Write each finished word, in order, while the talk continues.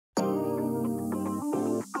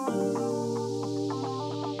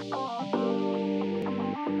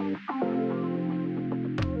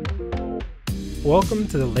Welcome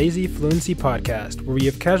to the Lazy Fluency podcast, where we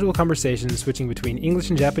have casual conversations switching between English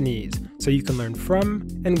and Japanese, so you can learn from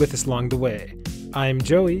and with us along the way. I'm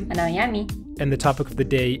Joey. And I'm Yami. And the topic of the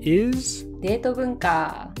day is... デート文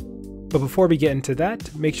化. But before we get into that,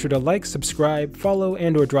 make sure to like, subscribe, follow,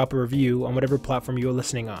 and or drop a review on whatever platform you are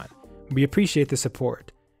listening on. We appreciate the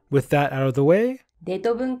support. With that out of the way... デー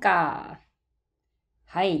ト文化.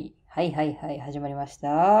 はい。始まりました。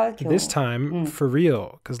This time, for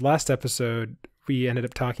real, because last episode, we ended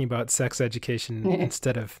up talking about sex education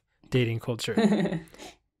instead of dating culture.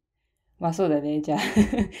 まあそうだね。じゃあ、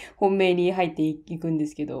本命に入っていくんで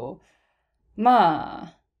すけど。ま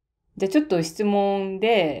あ、じゃあちょっと質問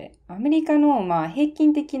で、アメリカの平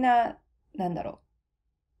均的な、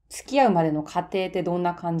付き合うまでの過程ってどん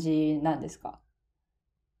な感じなんですか？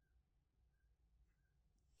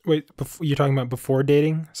 Wait, you're talking about before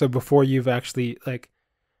dating? So before you've actually,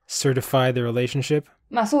 certified the relationship?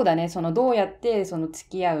 まあそうだね。どうやって付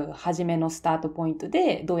き合う初めのスタートポイント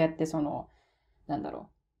で、どうやって付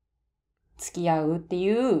き合うって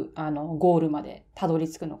いう、ゴールまでたどり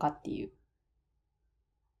着くのかっていう。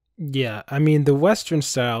Yeah, I mean, the Western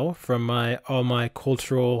style, from all my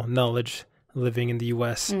cultural knowledge living in the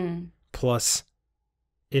US, plus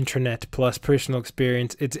internet, plus personal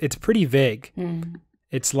experience, it's pretty vague.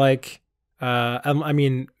 It's like, I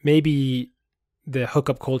mean, maybe the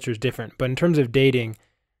hookup culture is different, but in terms of dating,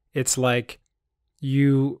 it's like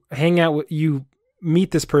you hang out, you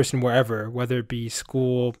meet this person wherever, whether it be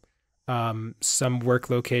school, some work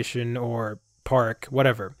location or park,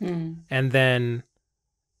 whatever. And then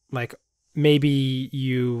maybe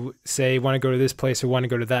you say want to go to this place or want to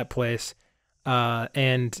go to that place,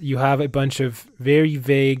 and you have a bunch of very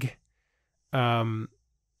vague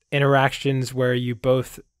interactions where you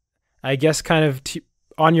both, I guess, kind of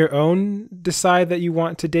on your own decide that you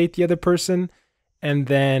want to date the other person, and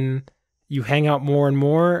then you hang out more and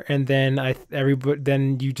more, and then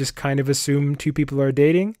then you just kind of assume two people are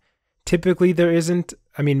dating. Typically there isn't,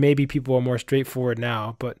 I mean, maybe people are more straightforward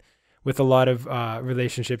now, but with a lot of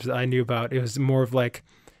relationships that I knew about, it was more of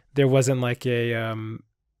there wasn't a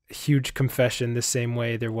huge confession the same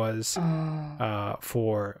way there was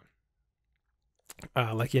for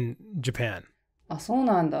in Japan. あ、そう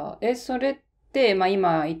なんだ。それって、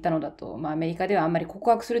今言ったのだと、アメリカではあんまり告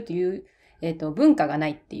白するという、文化がな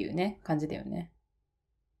いっていうね、感じだよね。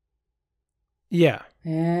Yeah.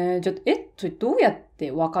 それどうやっ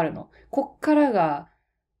てわかるの？こっからが、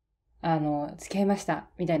付き合いました、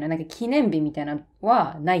みたいな、記念日みたいなの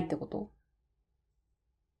はないってこと？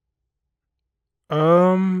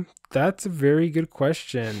 That's a very good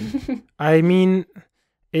question. I mean,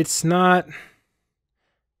 it's not...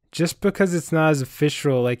 Just because it's not as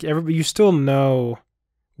official, everybody, you still know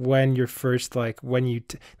when you're first, when you,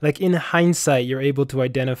 in hindsight, you're able to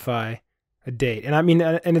identify a date. And I mean,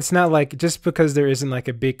 and it's not just because there isn't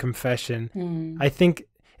a big confession, I think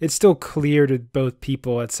it's still clear to both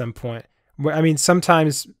people at some point. I mean,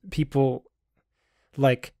 sometimes people,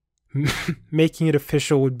 making it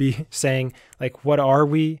official would be saying, what are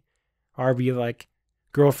we? Are we,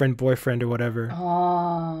 girlfriend, boyfriend, or whatever?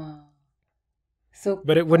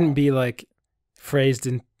 But it wouldn't be phrased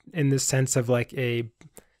in the sense of a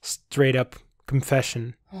straight up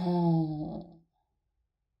confession.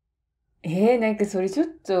 それちょっ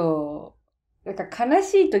と、悲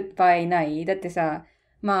しい場合ない？だってさ、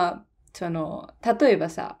例えば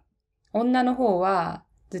さ、女の方は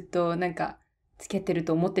ずっと付き合ってる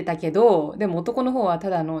と思ってたけど、でも男の方は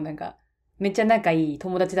ただのめっちゃ仲いい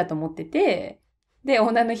友達だと思ってて、で、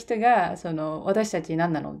女の人が、私たち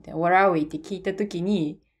何なのみたいな、What are we? って聞いたとき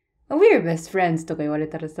に、We're best friends とか言われ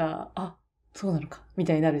たらさ、あ、そうなのか、み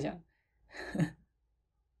たいになるじゃん。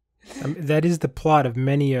That is the plot of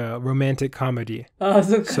many a romantic comedy. あ、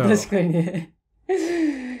そっか、確かにね。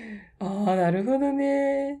あ、なるほど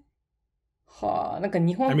ね。はあ、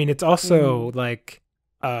日本... I mean, it's also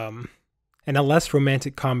in a less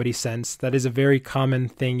romantic comedy sense, that is a very common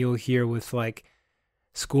thing you'll hear with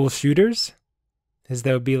school shooters. Is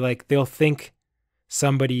they'll be they'll think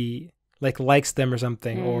somebody likes them or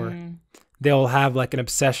something, or they'll have an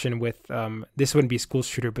obsession with this wouldn't be a school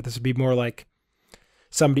shooter, but this would be more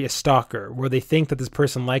somebody, a stalker, where they think that this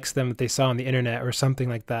person likes them that they saw on the internet or something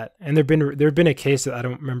like that. And there've been a case that I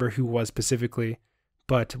don't remember who was specifically,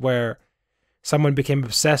 but where someone became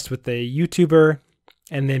obsessed with a YouTuber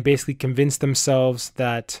and then basically convinced themselves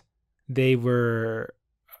that they were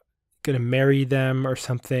going to marry them or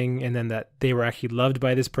something, and then that they were actually loved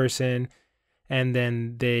by this person, and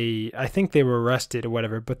then I think they were arrested or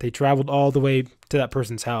whatever, but they traveled all the way to that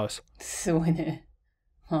person's house. すごいね。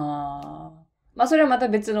はあ。それはまた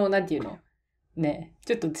別の、ね、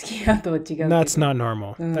ちょっと付き合うとは違うけど。That's not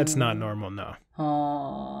normal. うん That's not normal, no. は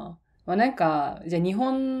あ。まあなんか、じゃあ日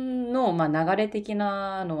本の、まあ、流れ的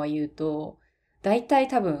なのは言うと、大体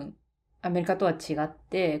多分、アメリカとは違っ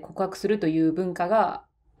て告白するという文化が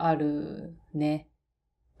あるね。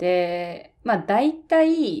で、まあ大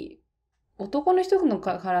体、男の人の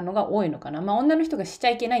からのが多いのかな。まあ女の人がしちゃ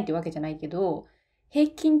いけないってわけじゃないけど、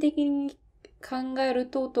平均的に考える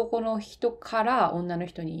と男の人から女の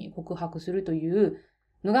人に告白するという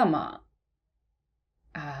のが、ま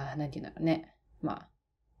あ、なんていうんだろうね。まあ、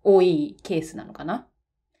多いケースなのかな。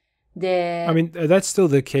で、 I mean, that's still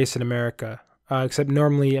the case in America. Except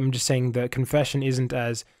normally, I'm just saying the confession isn't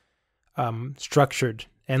as structured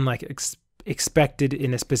and like expected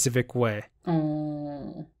in a specific way.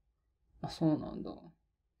 あ、そうなんだ。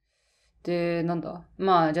で、なんだ。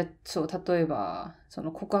まあ、じゃあ、そう、例えば、そ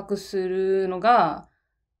の告白するのが、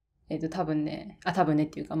多分ねっ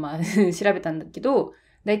ていうか、まあ、調べたんだけど、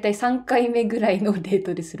だいたい3回目ぐらいのデー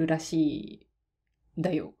トでするらしいん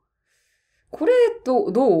だよ。これ、ど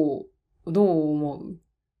う思う？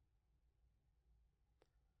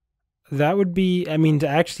 That would be, I mean, to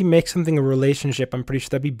actually make something a relationship, I'm pretty sure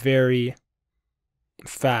that'd be very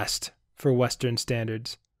fast for Western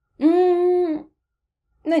standards.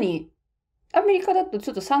 何？アメリカだとち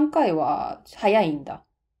ょっと3回は早いんだ。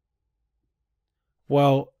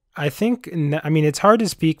Well, I think, I mean, it's hard to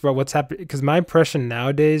speak about what's happening because my impression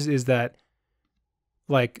nowadays is that,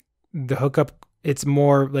 like, the hookup, it's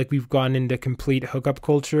more like we've gone into complete hookup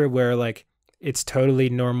culture where, like, it's totally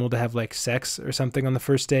normal to have, like, sex or something on the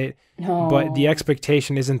first date. But the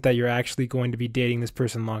expectation isn't that you're actually going to be dating this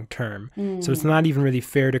person long term. So it's not even really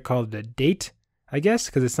fair to call it a date, I guess,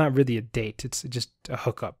 because it's not really a date. It's just a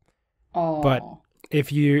hookup. But if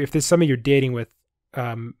there's somebody you're dating with,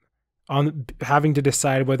 on having to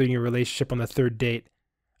decide whether you're in a relationship on the third date,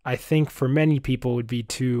 I think for many people would be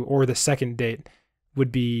or the second date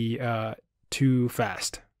would be too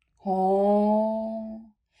fast. ほ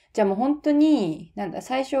ー。じゃあもう本当に、なんだ、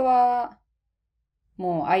最初は、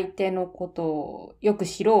もう相手のことをよく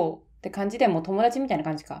知ろうって感じで、もう友達みたいな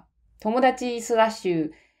感じか。友達スラッシ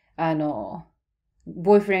ュ、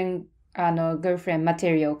ボーイフレンド、ガールフレンドマ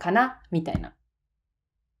テリアルかなみたいな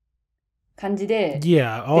感じで。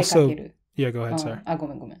Yeah, also, yeah, go ahead, sir. ご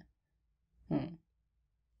めん。うん。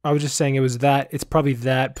I was just saying it's probably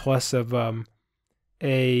that plus of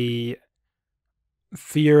a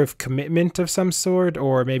fear of commitment of some sort,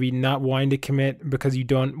 or maybe not wanting to commit because you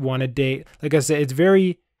don't want to date. Like I said, it's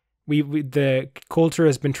very, the culture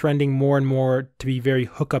has been trending more and more to be very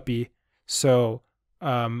hookup-y. So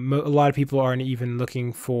a lot of people aren't even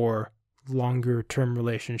looking for longer term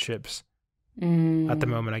relationships at the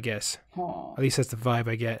moment, I guess. At least that's the vibe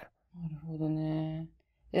I get. なるほどね。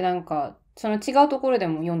で、なんか、その違うところで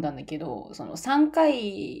も読んだんだけど、その3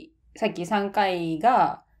回、さっき3回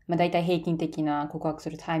が、まあ大体平均的な告白す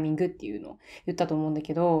るタイミングっていうのを言ったと思うんだ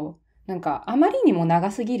けど、なんかあまりにも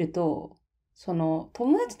長すぎると、その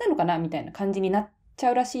友達なのかなみたいな感じになっち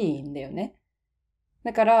ゃうらしいんだよね。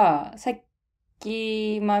だから、さっ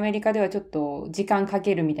き、まあアメリカではちょっと時間か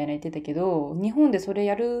けるみたいな言ってたけど、日本でそれ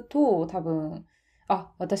やると多分、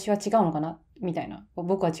私は違うのかなみたいな。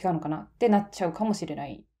僕は違うのかなってなっちゃうかもしれな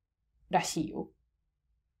いらしいよ。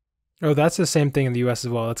Oh, that's the same thing in the US as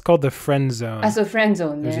well. It's called the friend zone. そう、フレンドゾ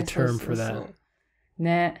ーンね。There's a term for that. そう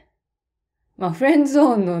ね。まあ、フレンド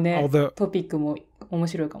ゾーンのね、 Although, トピックも面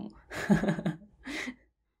白いかも。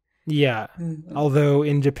yeah. Although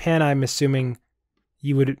in Japan, I'm assuming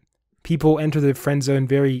people enter the friend zone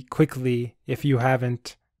very quickly if you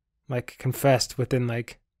haven't, like, confessed within,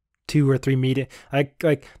 like, 2 or 3 meetings.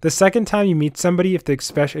 Like the second time you meet somebody, if the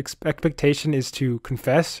expectation is to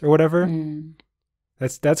confess or whatever,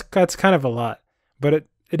 that's kind of a lot. But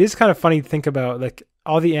it is kind of funny to think about. Like,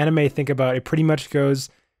 all the anime think about, it pretty much goes,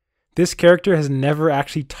 this character has never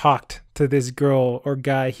actually talked to this girl or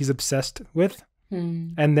guy he's obsessed with.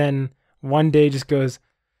 And then one day just goes,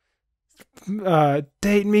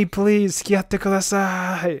 date me please, 付き合ってくだ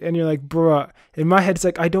さい. And you're like, bruh, in my head it's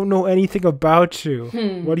like, I don't know anything about you.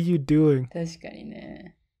 What are you doing? 確かに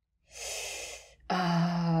ね。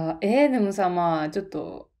でもさ、まあちょっ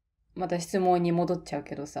とまた質問に戻っちゃう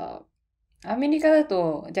けどさ、アメリカだ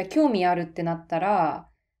とじゃあ興味あるってなったら、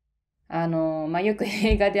まあよく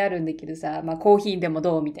映画であるんだけどさ、まあコーヒーでも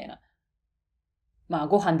どうみたいな、まあ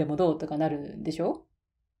ご飯でもどうとかなるんでしょ？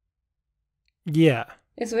 Yeah.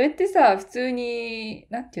 それってさ、普通に、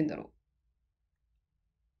なんて言うんだろ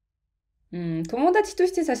う。友達と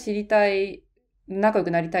してさ、知りたい、仲良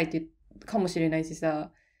くなりたいってかもしれないし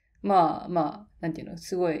さ、まあ、なんていうの、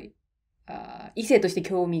すごい、異性として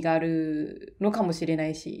興味があるのかもしれな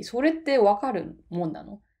いし、それってわかるもんな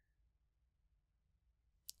の？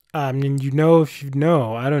 I mean, you know if you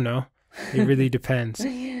know. I don't know. It really depends.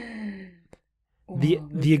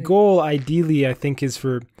 The goal, ideally, I think, is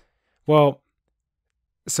for, well,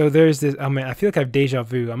 so there's this, I mean, I feel like I have deja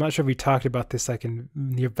vu. I'm not sure if we talked about this like in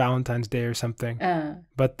near Valentine's Day or something.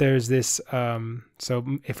 But there's this, so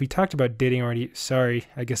if we talked about dating already, sorry,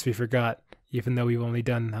 I guess we forgot, even though we've only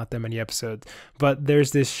done not that many episodes. But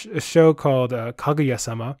there's this show called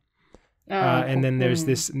Kaguya-sama. And then there's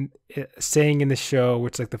this saying in the show,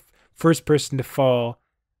 which like the first person to fall,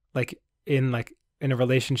 like in a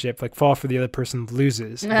relationship, like fall for the other person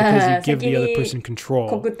loses because you give the other person control.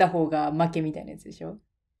 告った方が負けみたいなやつでしょ?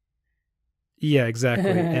 Yeah,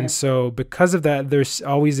 exactly. And so because of that, there's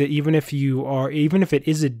always even if it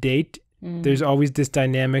is a date, there's always this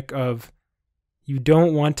dynamic of you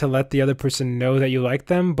don't want to let the other person know that you like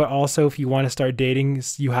them, but also if you want to start dating,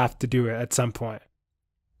 you have to do it at some point.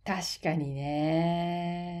 確かに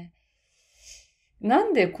ね。な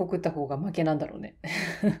んで告った方が負けなんだろうね。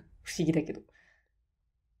不思議だけど。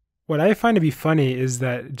What I find to be funny is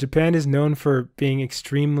that Japan is known for being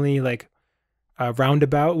extremely like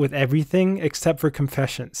roundabout with everything except for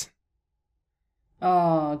confessions.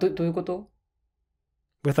 どういうこと?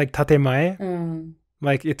 With like tatemae.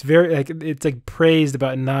 Like it's very it's like praised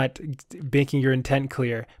about not making your intent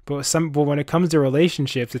clear. But when it comes to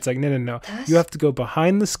relationships, it's like no. You have to go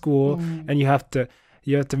behind the school and you have to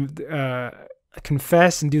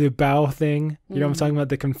confess and do the bow thing. You know what I'm talking about?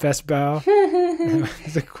 The confess bow.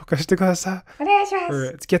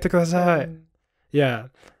 Yeah.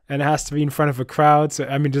 And it has to be in front of a crowd. So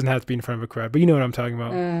I mean, it doesn't have to be in front of a crowd, but you know what I'm talking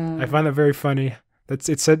about. I find that very funny.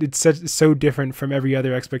 It's so different from every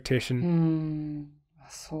other expectation.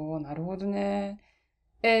 そう、なるほどね。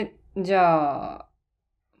じゃあ、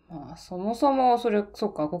まあ、そもそもそっ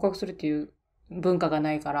か、告白するっていう文化が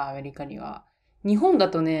ないから、アメリカには。日本だ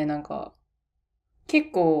とね、なんか、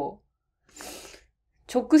結構、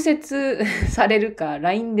直接されるか、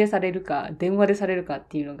LINE でされるか、電話でされるかっ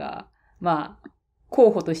ていうのが、まあ、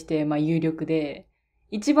候補として、まあ、有力で、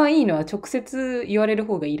一番いいのは直接言われる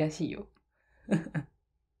方がいいらしいよ。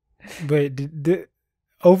But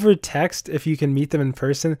over text, if you can meet them in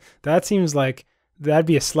person, that seems like that'd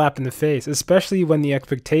be a slap in the face, especially when the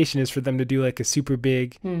expectation is for them to do like a super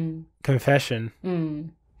big confession.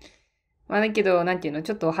 まあだけど、なんていうの、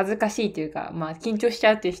ちょっと恥ずかしいというか、まあ緊張しち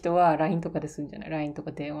ゃうっていう人は LINE とかでするんじゃない？ LINE と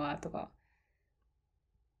か電話とか。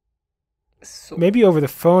そう。Maybe over the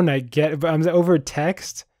phone I get, but over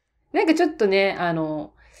text? なんかちょっとね、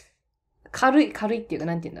軽いっていうか、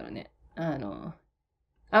なんていうんだろうね。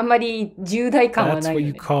あんまり重大感はないよ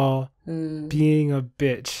ね。That's what you call being a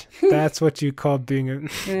bitch. That's what you call being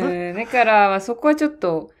a... だから、まあ、そこはちょっ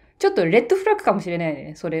とレッドフラッグかもしれない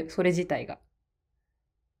ね。それ自体が。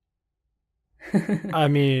I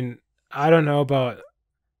mean, I don't know about...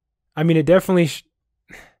 I mean, it definitely...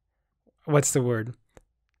 What's the word?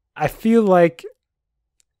 I feel like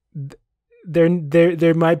there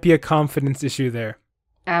might be a confidence issue there.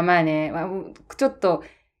 まあね、ちょっと、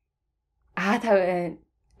多分、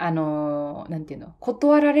なんていうの、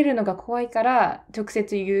断られるのが怖いから、直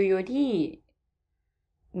接言うより、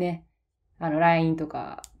ね、LINE と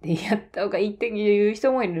かでやった方がいいっていう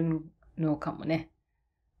人もいるのかもね。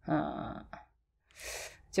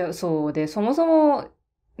じゃあ、そうで、そもそも、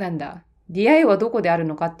なんだ、出会いはどこである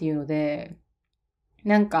のかっていうので、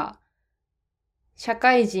なんか、社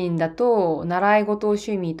会人だと、習い事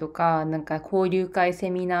趣味とか、なんか交流会、セ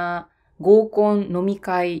ミナー、合コン、飲み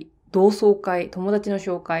会、同窓会、友達の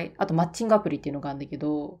紹介、あとマッチングアプリっていうのがあるんだけ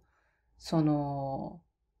ど、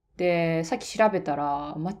で、さっき調べた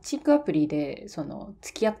ら、マッチングアプリで、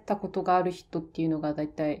付き合ったことがある人っていうのがだい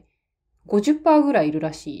たい 50% ぐらいいる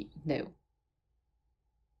らしいんだよ。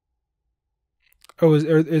Oh,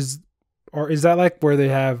 is that like where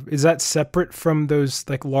is that separate from those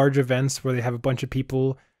like large events where they have a bunch of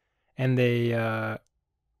people and they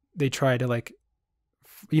try to like,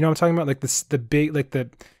 you know what I'm talking about? Like the big, like the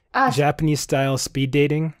Japanese style speed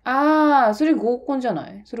dating? それ合コンじゃな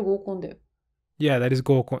い？それ合コンだよ。Yeah, that is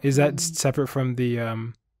合コン. Is that separate from the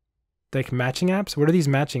like matching apps? What are these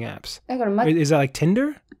matching apps? だから、is that like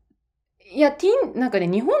Tinder? いや、なんかね、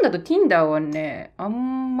日本だと Tinder はね、あ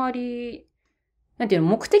んまり、なんていうの、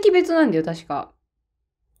目的別なんだよ、確か。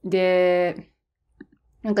で、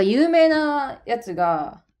なんか有名なやつ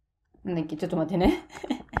が、なんだっけ、ちょっと待ってね。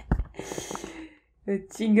マッ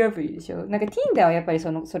チングアプリでしょ。なんか Tinder はやっぱり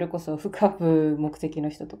それこそフックアップ目的の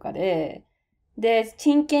人とかで、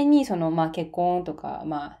真剣にまあ結婚とか、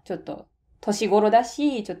まあちょっと年頃だ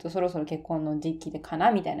し、ちょっとそろそろ結婚の時期でか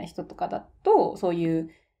なみたいな人とかだと、そういう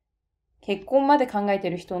結婚まで考えて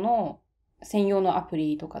る人の専用のアプ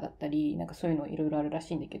リとかだったり、なんかそういうのいろいろあるら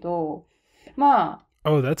しいんだけど、まあ、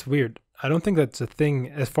Oh, that's weird. I don't think that's a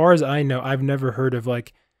thing. As far as I know, I've never heard of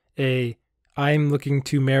like a I'm looking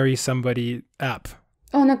to marry somebody app.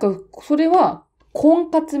 なんかそれは婚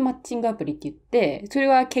活マッチングアプリって言って、それ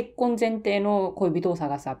は結婚前提の恋人を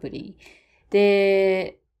探すアプリ。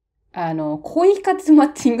で、恋活マ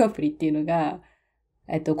ッチングアプリっていうのが、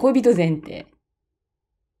恋人前提。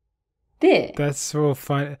で、That's so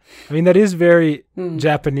fun. I mean, that is very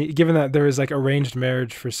Japanese, given that there was like arranged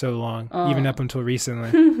marriage for so long, even up until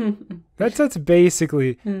recently. That's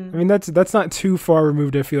basically. I mean, that's not too far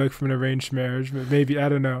removed. I feel like from an arranged marriage, but maybe I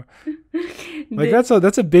don't know. Like that's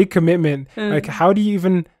a big commitment. Like, how do you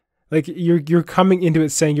even like you're coming into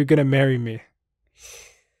it saying you're gonna marry me?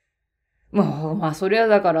 まあそれは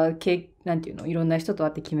だからなんていうの、いろんな人と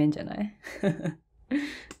会って決めんじゃない？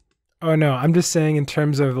 Oh no, I'm just saying in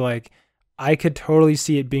terms of like. I could totally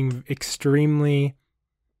see it being extremely,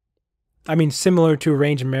 I mean, similar to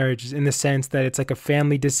arranged marriages in the sense that it's like a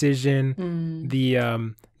family decision.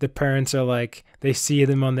 The parents are like, they see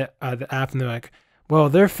them on the app and they're like, well,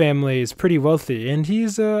 their family is pretty wealthy and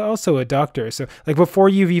he's also a doctor. So like before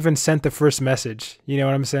you've even sent the first message, you know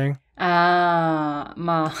what I'm saying?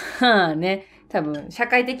 まあ、ね。多分、社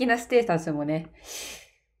会的なステータスもね、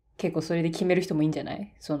結構それで決める人もいいんじゃな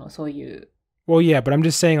い？そういう。Well, yeah, but I'm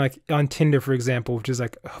just saying, like on Tinder, for example, which is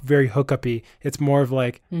like very hookup-y. It's more of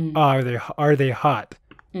like, are they hot?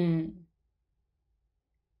 どう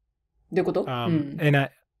いうこと？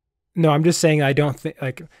 And no, I'm just saying I don't think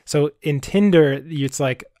like so in Tinder, it's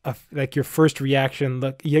like like your first reaction.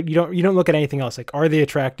 Look, you don't look at anything else. Like, are they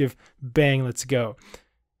attractive? Bang, let's go.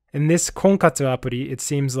 In this konkatsu apuri, it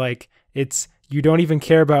seems like you don't even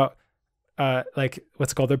care about. Like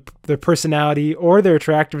what's called their personality or their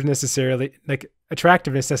attractiveness necessarily,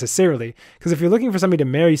 because if you're looking for somebody to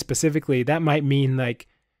marry specifically, that might mean like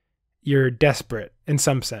you're desperate in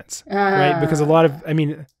some sense, right? Because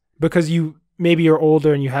because you maybe you're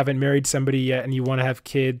older and you haven't married somebody yet and you want to have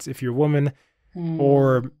kids if you're a woman,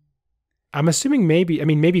 or I'm assuming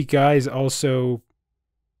maybe guys also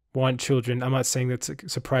want children. I'm not saying that's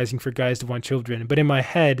surprising for guys to want children, but in my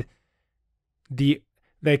head,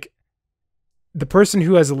 the person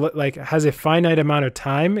who has a finite amount of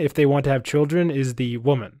time if they want to have children is the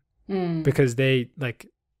woman, because they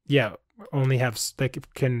only have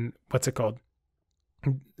can what's it called,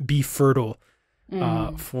 be fertile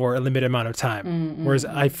for a limited amount of time. Whereas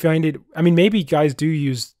I find it, I mean, maybe guys do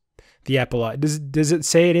use the app a lot. Does it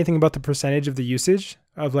say anything about the percentage of the usage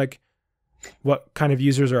of like what kind of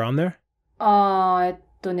users are on there?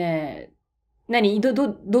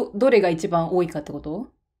 どれが一番多いかってこと？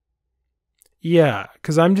 Yeah,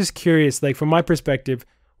 because I'm just curious, like from my perspective,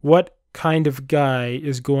 what kind of guy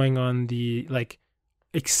is going on the like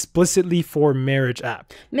explicitly for marriage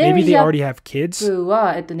app? Maybe they already have kids.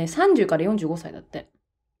 は30から45歳だって。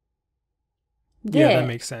Yeah, that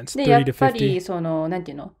makes sense. で、やっ30 to ぱり50. なん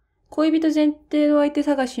ていうの、恋人前提の相手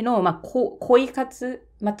探しの恋活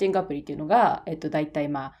マッチングアプリっていうのがだいた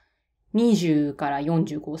い20から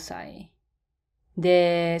45歳。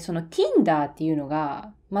で、Tinder っていうの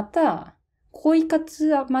がまた恋活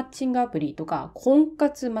マッチングアプリとか、婚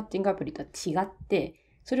活マッチングアプリとは違って、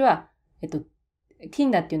それは、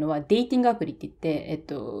Tinder っていうのはデイティングアプリって言って、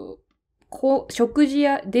食事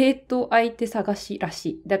やデート相手探しらし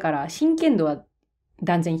い。だから、真剣度は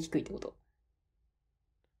断然低いってこと。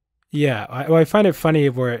Yeah, I find it funny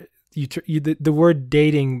where the word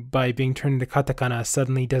dating by being turned into katakana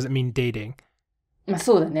suddenly doesn't mean dating. まあ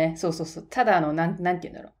そうだね。そう。ただなんて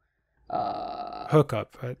言うんだろう。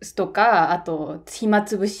hookup とか、あと、暇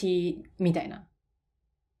つぶしみたいな。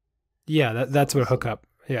Yeah, that's what hookup.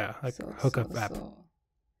 Yeah, like hookup app.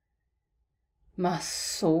 まあ、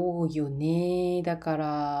そうよね。だか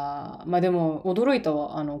ら、まあでも、驚いた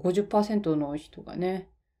わ。50% の人がね、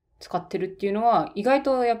使ってるっていうのは、意外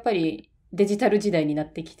とやっぱりデジタル時代にな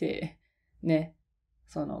ってきて、ね。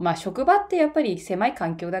まあ職場ってやっぱり狭い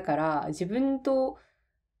環境だから、自分と、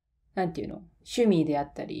なんていうの、趣味であ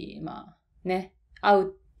ったり、まあね、会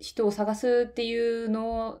う人を探すっていう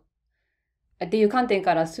っていう観点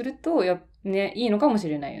からすると、ね、いいのかもし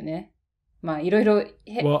れないよね。まあいろいろ、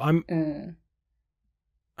Well,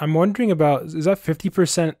 I'm wondering about, is that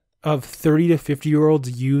 50% of 30 to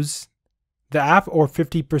 50-year-olds use the app, or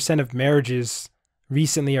 50% of marriages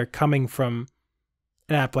recently are coming from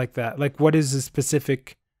an app like that? Like, what is the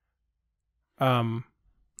specific,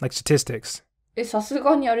 like statistics? さす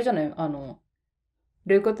がにあれじゃない？ど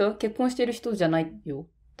ういうこと？結婚してる人じゃないよ、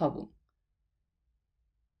多分。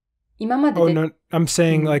今まで Oh で、no, I'm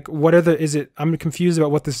saying like what are the is it I'm confused about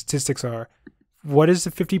what the statistics are. What is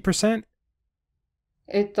the 50%?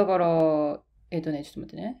 だから、ちょっと待っ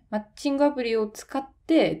てね。マッチングアプリを使っ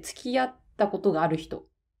て付き合ったことがある人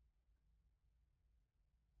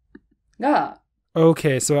が、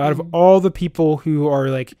Okay, so out of all the people who are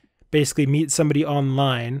like basically meet somebody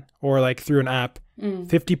online or like through an app,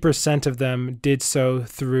 50% of them did so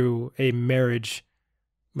through a marriage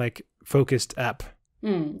like focused app.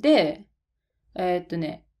 で、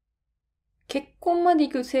結婚まで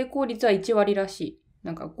行く成功率は1割らしい。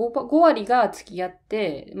なんか 5割が付き合っ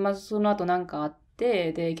て、まずその後なんかあっ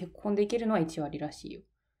て、で、結婚できるのは1割らしいよ。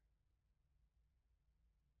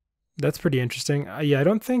That's pretty interesting. Yeah, I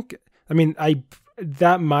don't think. I mean,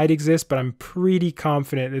 that might exist, but I'm pretty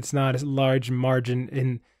confident it's not a large margin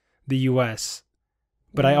in the U.S.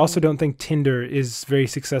 But I also don't think Tinder is very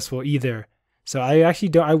successful either. So I actually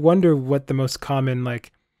don't. I wonder what the most common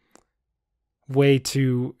like way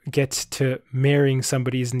to get to marrying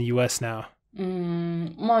somebody is in the U.S. now.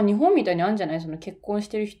 まあ日本みたいにあるんじゃない？その結婚し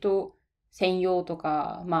てる人専用と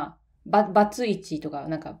か、まあ、バツイチとか、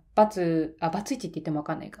なんか、バツイチって言ってもわ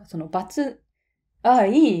かんないか。その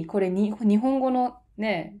いい。これ日本語の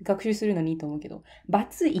ね、学習するのにいいと思うけど、バ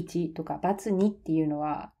ツ1とかバツ2っていうの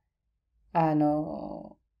は、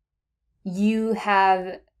you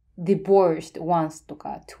have divorced once と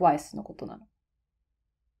か twice のことなの。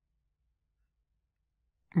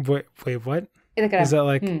Wait, what? だから、Is that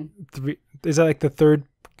like is that like the third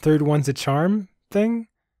one's a charm thing?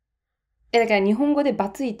 だから日本語でバ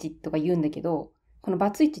ツイチとか言うんだけど、この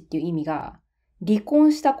バツイチっていう意味が、離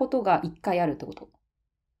婚したことが1回あるってこと。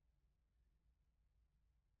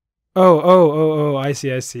Oh, I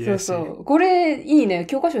see. そうそう。これいいね。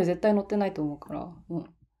教科書に絶対載ってないと思うから。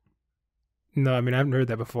No, I mean, I haven't heard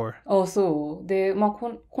that before. そう。で、まあこ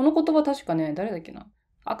の言葉確かね、誰だっけな。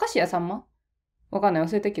明石家さんまわかんない。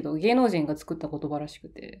忘れたけど、芸能人が作った言葉らしく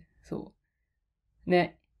て。そう。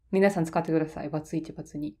ね。皆さん使ってください。バツ1、バ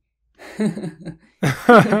ツ2。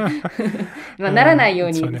まあ、ならないよう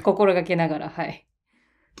に心がけながら、はい。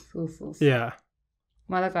そう。Yeah.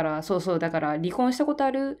 まあだから、だから離婚したこと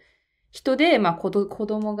ある人で、まあ子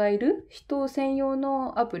供がいる人専用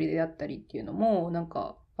のアプリであったりっていうのも、なん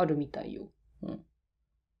かあるみたいよ。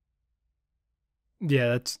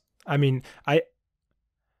Yeah, I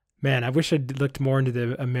wish I'd looked more into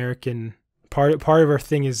the American part of our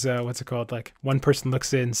thing is, what's it called? Like one person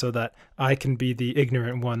looks in so that I can be the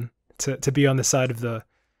ignorant one to be on the side of the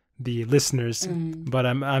listeners. But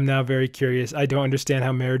I'm now very curious. I don't understand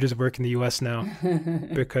how marriages work in the US now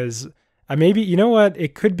because maybe, you know what?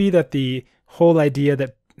 It could be that the whole idea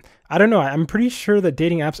that, I don't know, I'm pretty sure that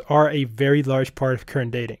dating apps are a very large part of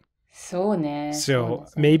current dating. そうね。So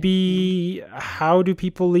maybe how do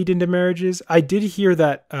people lead into marriages? I did hear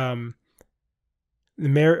that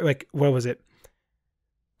like what was it?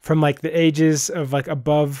 From like the ages of like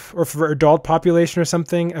above or for adult population or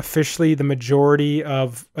something, officially the majority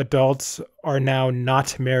of adults are now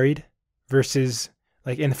not married versus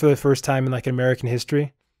like for the first time in like American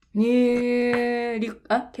history. 結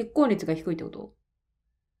婚率が低いってこと？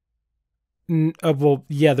 Well,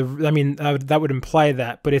 yeah, that would imply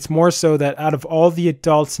that, but it's more so that out of all the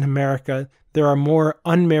adults in America, there are more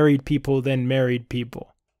unmarried people than married people.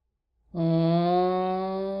 な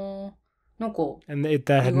んか。And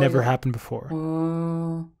that had never happened before.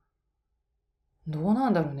 どうな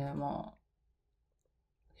んだろうね、まあ。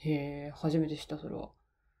初めて知った、それは。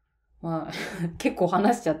まあ、結構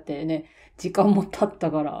話しちゃってね、時間も経っ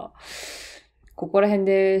たから、ここら辺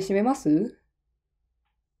で締めます？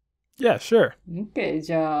 Yeah, sure. OK、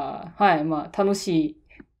じゃあ、はい、まあ、楽しい、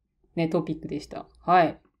ね、トピックでした。は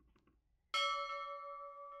い。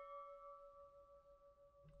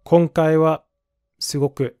今回は、すご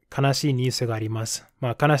く悲しいニュースがあります。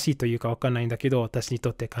まあ、悲しいというかわかんないんだけど、私にと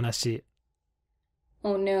って悲しい。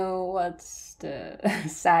Oh no, what's the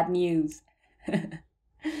sad news?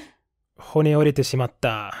 骨折れてしまっ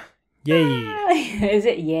た。イェイ Is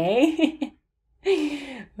it yay?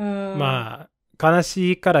 まあ、悲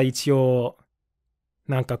しいから一応、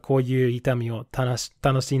なんかこういう痛みを楽し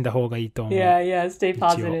んだ方がいいと思う。Yeah, stay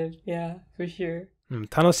positive. Yeah, for sure.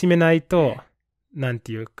 楽しめないと、なん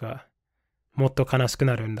ていうか、もっと悲しく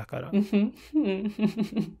なるんだから。I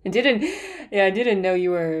didn't know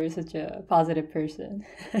you were such a positive person.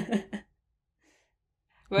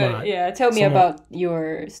 But yeah, tell me about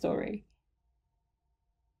your story.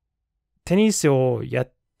 テニスをや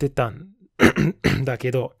ってたんだ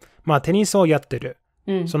けど、まあテニスをやってる。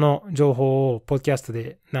その情報をポッドキャスト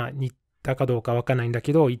で言ったかどうかわかんないんだ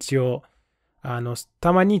けど、一応、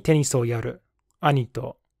たまにテニスをやる。兄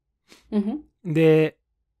と。で、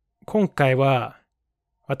今回は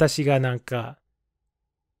私がなんか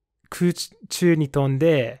空中に飛ん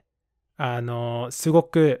で、すご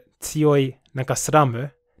く強いなんかスラ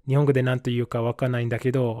ム、日本語で何と言うかわかんないんだ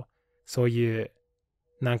けど、そういう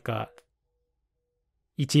なんか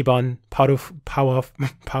一番パ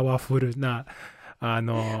ワフルな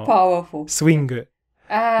Powerful. スイング。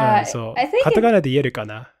そう。I think カタカナで言えるか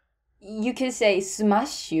な you could say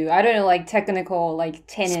smash you. I don't know, like technical, like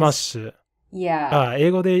ス tennis. マッシュ。Yeah.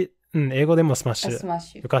 英語でもスマッシ A ュ。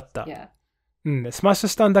 smash you. よかった。Yeah. スマッシュ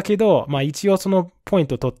したんだけど、まあ一応そのポイン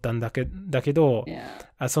ト取ったんだけど、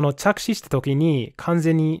Yeah. その着地した時に完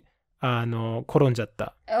全に転んじゃっ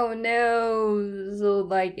た。Oh no. So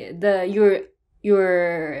like your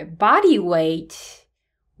body weight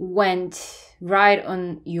went right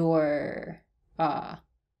on your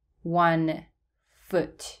one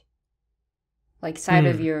foot. Like side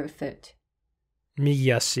of your foot.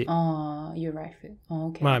 右足。your right foot.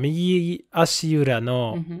 Okay. まあ右足裏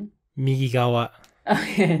の右側。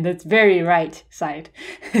Okay, that's very right side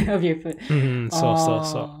of your foot. そうそう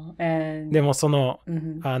そう。でもその、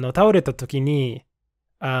倒れた時に、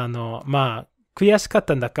まあ、悔しかっ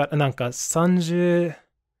たんだから、なんか30、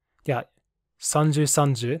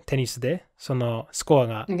テニスで、そのスコア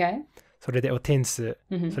が、それで、点数、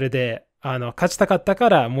それで、勝ちたかったか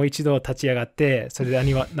ら、もう一度立ち上がって、それで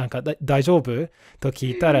兄は、なんか大丈夫と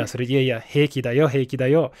聞いたら、それで、いやいや、平気だよ、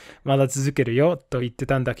まだ続けるよ、と言って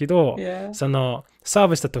たんだけど、その、サー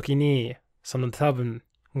ブした時に、その多分、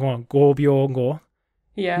5秒後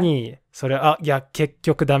に、それ、いや、結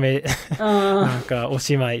局ダメ、なんかお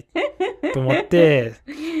しまい、と思って、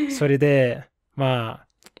それで、まあ、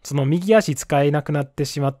その右足使えなくなって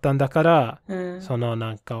しまったんだから、その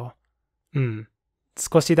なんか、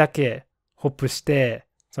少しだけホップして、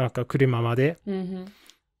なんか車まで。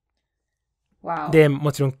で、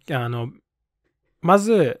もちろん、ま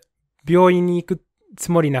ず、病院に行く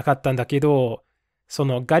つもりなかったんだけど、そ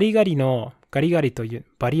のガリガリという、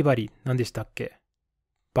バリバリ、何でしたっけ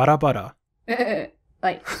バラバラ。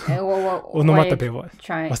like, オノマトペを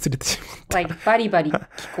忘れてしまった。like, バリバリ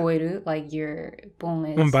聞こえる like your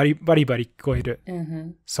bone is. バリバリ聞こえる。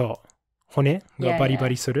そう。骨がバリバ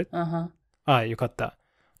リする。よかった。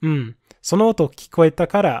その音聞こえた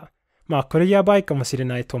から、まあ、これやばいかもしれ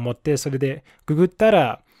ないと思って、それでググった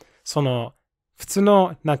ら、その、普通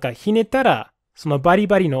の、なんか、ひねったら、そのバリ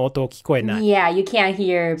バリの音聞こえない。Yeah, you can't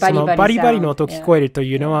hear バリバリ。そのバリバリの音聞こえると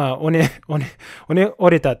いうのは、折れ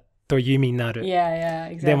たという意味になる。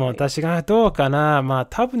exactly. でも私がどうかな、まあ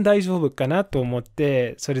多分大丈夫かなと思っ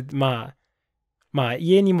て、それまあ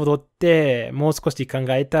家に戻ってもう少し考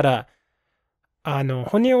えたら、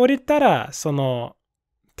骨折れたら、その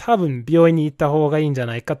多分病院に行った方がいいんじゃ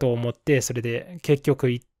ないかと思って、それで結局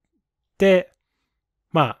行って、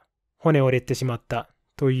まあ骨折れてしまった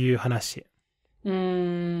という話。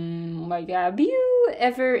Like, have you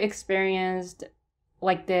ever experienced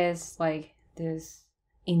like this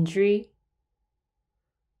injury?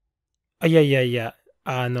 いや、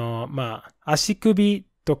まあ、足首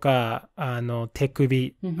とか、手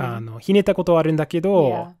首、ひねったことはあるんだけ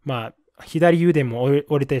ど、まあ、左腕も折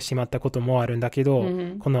れてしまったこともあるんだけど、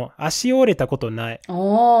この足折れたことない。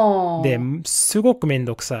で、すごくめん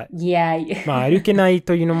どくさい。まあ、歩けない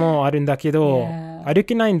というのもあるんだけど、歩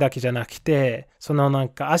けないんだけじゃなくて、そのなん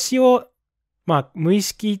か足を、まあ、無意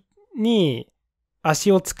識に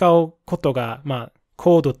足を使うことが、まあ、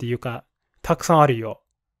高度っていうか、たくさんあるよ。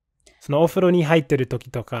そのお風呂に入ってる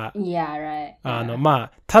時とか、ま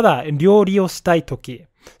あ、ただ料理をしたい時、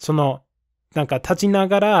その、なんか立ちな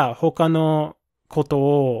がら他のこと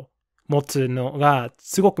を持つのが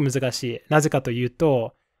すごく難しい。なぜかという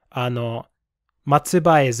と、松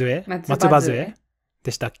葉杖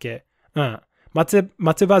でしたっけ？松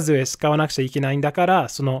葉杖使わなくちゃいけないんだから、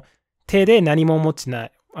その手で何も持ってな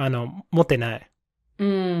い。持ってない。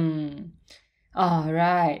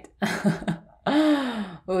Right.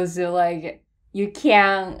 So like you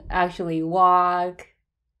can't actually walk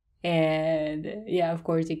and of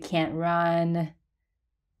course you can't run.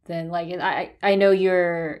 Then like I know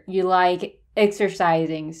you like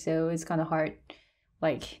exercising, so it's kind of hard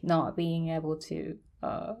like not being able to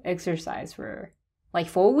exercise for like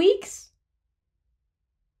 4 weeks?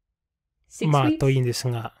 6 weeks? まあといいんです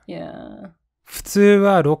が。普通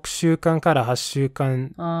は6週間から8週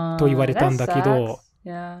間と言われたんだけど、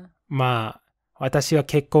まあ、私は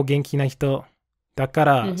結構元気な人だか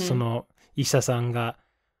ら、その医者さんが、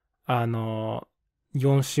4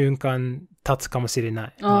週間経つかもしれ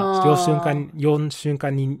ない。4週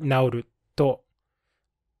間に治ると、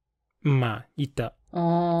まあ、言った。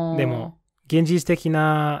でも、現実的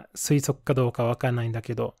な推測かどうかわかんないんだ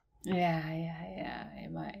けど。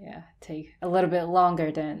take a little bit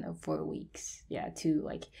longer than 4 weeks. Yeah, to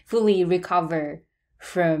like fully recover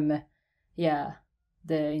from, yeah,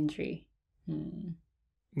 the injury.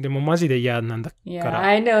 でもマジで嫌なんだか Yeah, ら。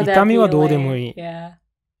 I know that 痛みはどうでもいい。 feeling. Yeah,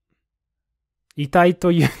 痛い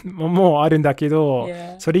というのもあるんだけど、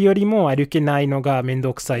 yeah. それよりも歩けないのがめん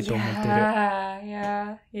どくさいと思ってる。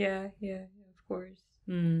Yeah, of course.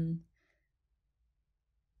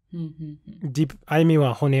 あゆみ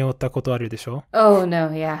は骨を折ったことあるでしょ？ Oh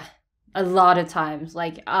no, yeah. A lot of times.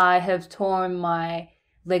 Like I have torn my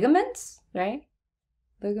ligaments, right?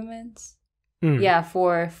 Ligaments? うん。 Yeah,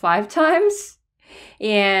 for 5 times.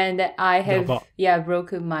 And I have, やば。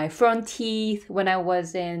 broken my front teeth when I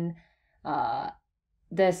was in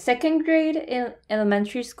the 2nd grade in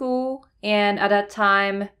elementary school. And at that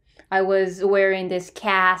time, I was wearing this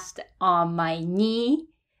cast on my knee.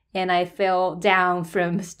 And I fell down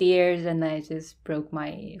from stairs and I just broke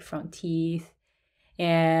my front teeth.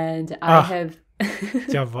 And I have...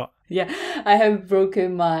 やば。 Yeah, I have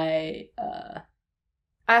broken my...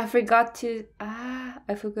 I forgot the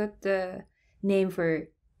name for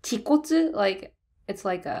恥骨. Like, it's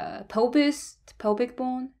like a pelvic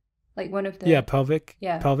bone. Like one of the... Yeah, pelvic.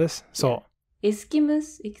 Yeah. Pelvis. そ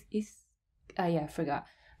Ischimus? Yeah, I forgot.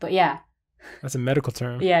 But yeah.う。That's a medical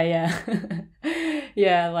term. Yeah.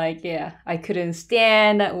 Yeah, like, yeah, I couldn't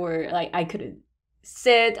stand or like I couldn't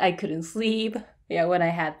sit, I couldn't sleep. Yeah, when I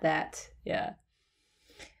had that. Yeah.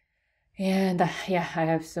 And yeah, I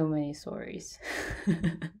have so many stories.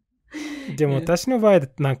 でも私の場合、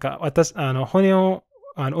なんか骨を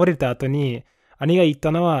折れた後に、兄が言っ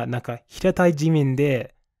たのは、なんか平たい地面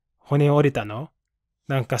で骨を折れたの。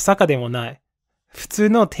なんか坂でもない。普通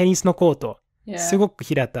のテニスのコート。Yeah. すごく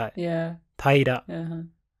平たい。Yeah. 平ら。Uh-huh.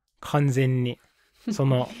 完全に。そ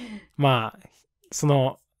の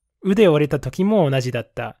腕を折れた時も同じだ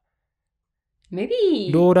った。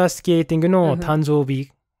Maybe. ローラースケーティングの誕生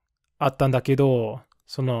日あったんだけど、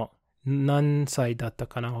何歳だった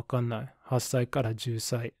かなわかんない。8歳から10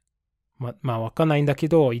歳。まあわかんないんだけ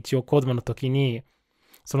ど、一応子供の時に、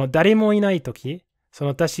誰もいない時、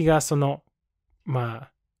私がコー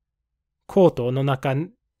トの中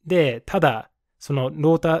で、ただ、ロ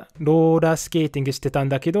ーラースケーティングしてたん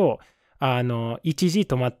だけど、一時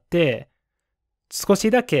止まって、少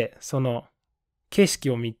しだけ景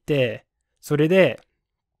色を見て、それで、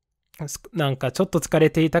なんかちょっと疲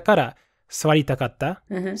れていたから座りたかった。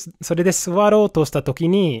それで座ろうとしたとき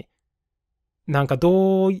に、なんか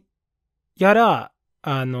どうやら、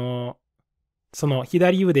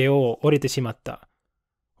左腕を折れてしまった。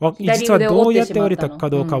実はどうやって折れた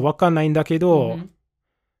かどうかわかんないんだけど、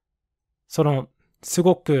す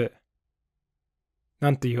ごく、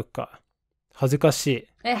なんていうか、恥ずかしい。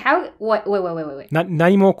Wait.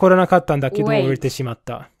 何も起こらなかったんだけど、折れてしまっ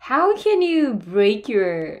た。How can you break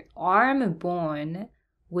your arm bone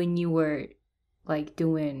when you were like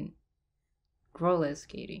doing roller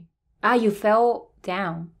skating? You fell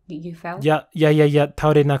down. You fell? いや、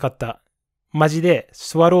倒れなかった。マジで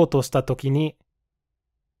座ろうとした時に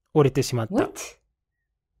折れてしまった。What?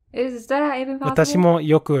 Is that even possible? 私も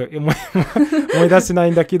よく思い出せな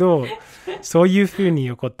いんだけど、そういう風に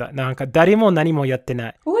起こった。なんか誰も何もやってな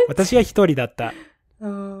い。私は一人だった。I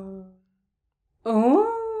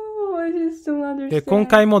just don't understand. で、今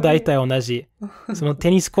回も大体同じ。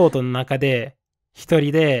テニスコートの中で、一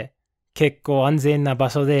人で結構安全な場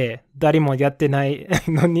所で、誰もやってない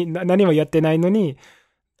のに、何もやってないのに、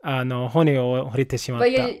骨を折れてしまった。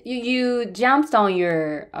But you jumped on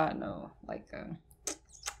your,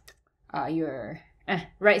 your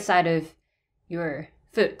right side of your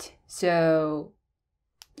foot. So,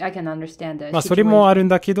 I can understand that. それもあるん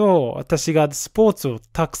だけど、私がスポーツを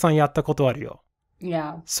たくさんやったことあるよ。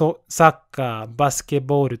Yeah. サッカー、バスケ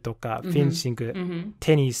ボールとか、フェンシング、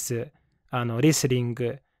テニス、レスリン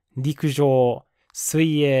グ、陸上、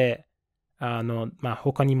水泳、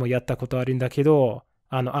他にもやったことあるんだけど、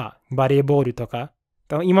バレーボールとか。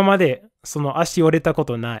今まで、足折れたこ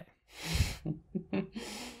とない。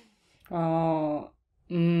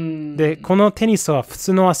で、このテニスは普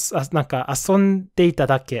通のなんか遊んでいた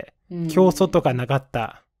だけ。競争とかなかっ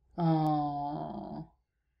た。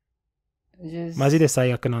マジで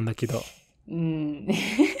最悪なんだけど。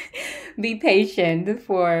Be patient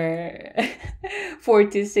for 4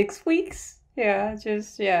 to 6 weeks. Yeah,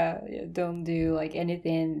 don't do like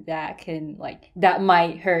anything that can that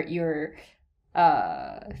might hurt your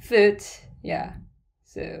foot. Yeah.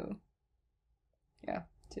 So, yeah,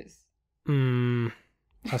 just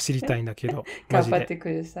走りたいんだけど。頑張って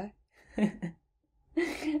ください。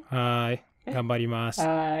はい。頑張ります。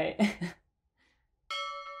はい。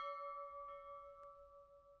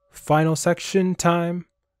Final section time.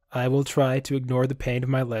 I will try to ignore the pain of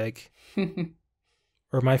my leg.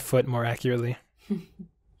 Or my foot, more accurately.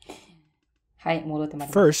 はい、戻ってまい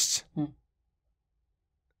ります。 First,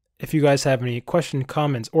 if you guys have any question,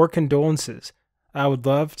 comments, or condolences, I would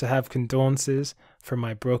love to have condolences for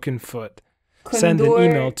my broken foot. Send an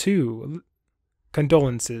email to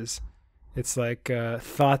condolences. It's like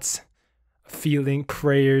thoughts, feeling,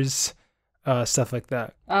 prayers, stuff like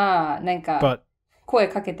that. ああ、なんか、 But 声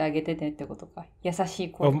かけてあげてねってことか。優し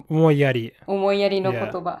い声。思いやり。思いやりの言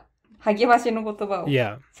葉。励ましの言葉を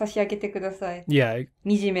Yeah. 差し上げてください。Yeah.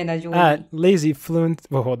 惨めな情報。At lazyfluency.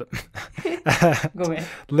 Well, hold up. ごめん。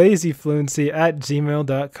lazyfluency at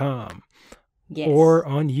gmail.com. Yes. Or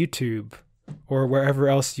on YouTube. Or wherever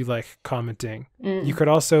else you like commenting. You could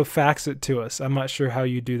also fax it to us. I'm not sure how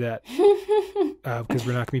you do that. Because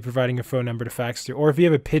we're not going to be providing a phone number to fax to. Or if you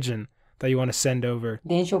have a pigeon that you want to send over.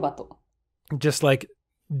 伝書バト。Just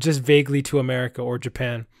vaguely to America or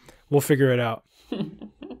Japan. We'll figure it out.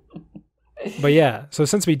 But yeah, so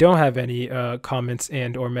since we don't have any comments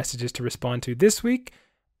and or messages to respond to this week,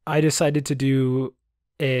 I decided to do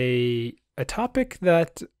a topic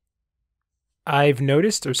that I've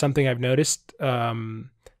noticed, or something I've noticed,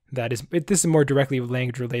 this is more directly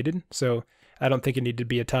language related, so I don't think it needed to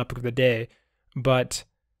be a topic of the day. But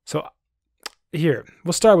so here,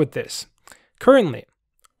 we'll start with this. Currently,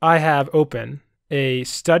 I have open a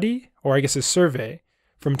study, or I guess a survey,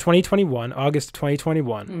 from 2021, August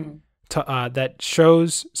 2021, that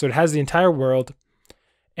shows, so it has the entire world,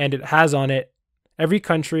 and it has on it every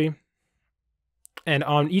country, and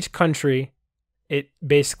on each country, it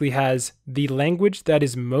basically has the language that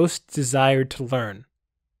is most desired to learn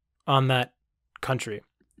on that country,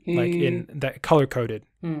 like in that color-coded.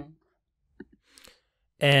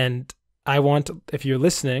 And I want, if you're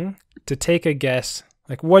listening, to take a guess,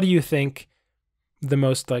 like, what do you think the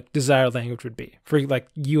most like desired language would be for like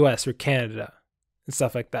US or Canada and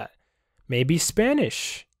stuff like that? Maybe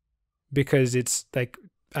Spanish, because it's like,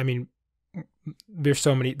 I mean, there's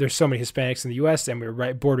so many Hispanics in the US, and we're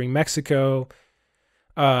right bordering Mexico.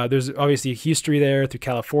 There's obviously a history there through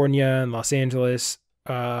California and Los Angeles.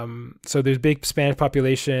 So there's big Spanish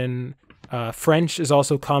population. French is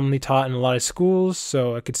also commonly taught in a lot of schools,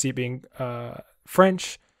 so I could see it being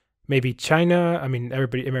French. Maybe China. I mean,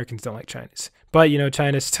 Americans don't like Chinese, but you know,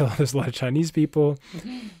 China still, there's a lot of Chinese people.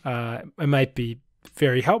 It might be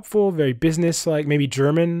very helpful, very business-like. Maybe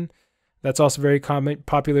German. That's also very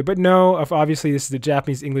popular. But no, obviously this is the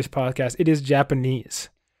Japanese English podcast. It is Japanese.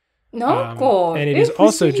 And it is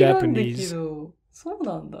also Japanese.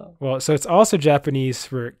 Well, so it's also Japanese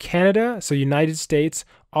for Canada, so United States,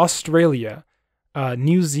 Australia,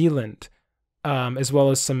 New Zealand, as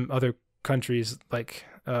well as some other countries like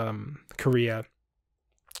Korea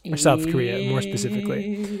or South Korea, more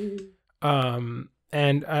specifically.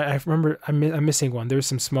 And I remember I'm missing one. There were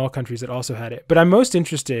some small countries that also had it. But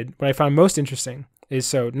what I found most interesting is,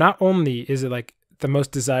 so not only is it like the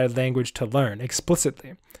most desired language to learn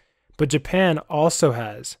explicitly, but Japan also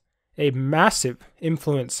has a massive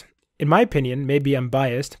influence, in my opinion. Maybe I'm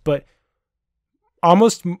biased, but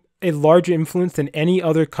almost a larger influence than any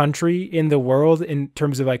other country in the world in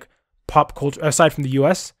terms of like pop culture, aside from the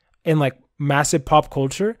US, and like massive pop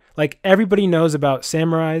culture. Like everybody knows about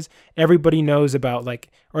samurais, everybody knows about like,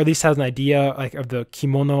 or at least has an idea like of the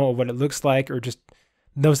kimono or what it looks like, or just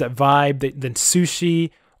knows that vibe. Then sushi,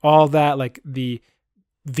 all that, like the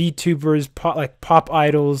VTubers, pop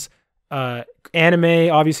idols,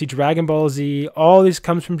 anime, obviously Dragon Ball Z, all this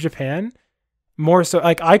comes from Japan. More so,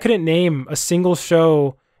 like I couldn't name a single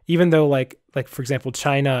show, even though like for example,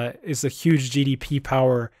 China is a huge GDP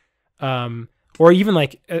power, or even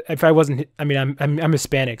like if I wasn't, I mean, I'm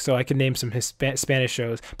Hispanic, so I could name some Spanish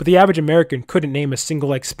shows, but the average American couldn't name a single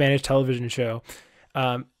like Spanish television show.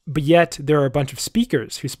 But yet there are a bunch of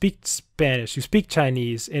speakers who speak Spanish, who speak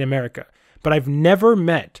Chinese in America. But I've never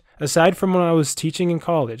met, aside from when I was teaching in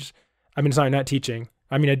college. I mean, sorry, not teaching.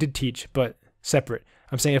 I mean, I did teach, but separate.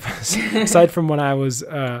 I'm saying aside from when I was,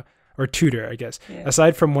 or tutor, I guess. Yeah.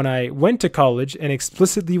 Aside from when I went to college and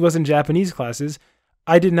explicitly was in Japanese classes,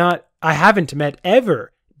 I haven't met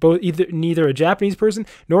ever neither a Japanese person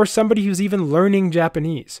nor somebody who's even learning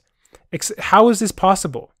Japanese. How is this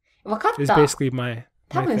possible? わかった。 Is basically my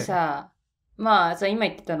多分さ、まあ、今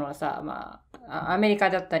言ってたのはさ、まあ、アメリカ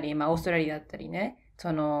だったり、まあ、オーストラリアだったりね、ヨ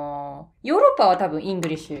ーロッパは多分イング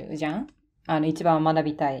リッシュじゃん？一番学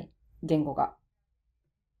びたい言語が。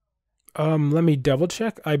Let me double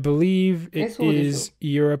check. I believe it is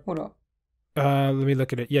Europe. Let me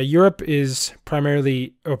look at it. Yeah, Europe is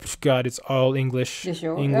primarily, oh God, it's all English.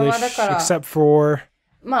 English, except for,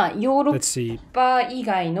 まあ、ヨーロッパ以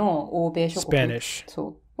外の欧米諸国。Spanish.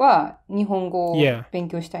 そう。は日本語を Yeah. 勉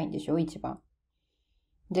強したいんでしょ、一番。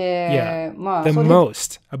 Yeah. で、まあ、 The それ、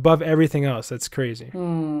 most. Above everything else. That's crazy.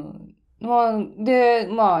 まあ、で、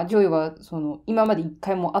まあ、ジョイは、今まで一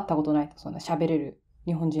回も会ったことないと、そんな喋れる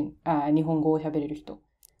日本語を喋れる人。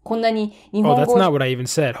こんなに日 Oh, 本 that's 語を、 not what I even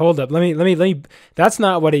said. Hold up. Let me. That's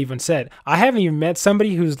not what I even said. I haven't even met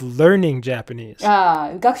somebody who's learning Japanese.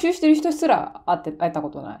 学習してる人すら会ったこ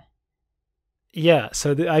とない。Yeah.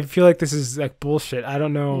 So I feel like this is like bullshit. I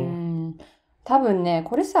don't know. 多分ね、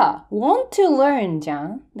これさ、want to learn じゃ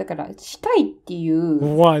ん。だから、したいっていう、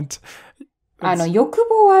Want. 欲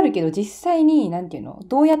望はあるけど、実際に、なんていうの、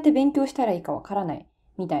どうやって勉強したらいいかわからない。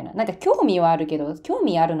みたいな。なんか興味はあるけど、興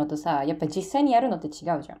味あるのとさ、やっぱ実際にやるのって違うじ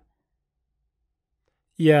ゃん。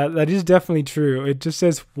Yeah, that is definitely true. It just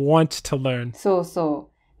says want to learn. そう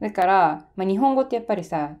そう。だから、まあ、日本語ってやっぱり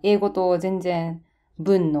さ、英語と全然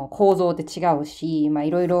文の構造って違うし、まあ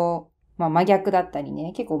いろいろ、まあ真逆だったり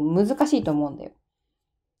ね、結構難しいと思うんだよ。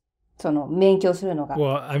勉強するのが。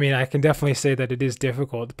Well, I mean, I can definitely say that it is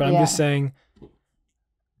difficult, but I'm Yeah. just saying,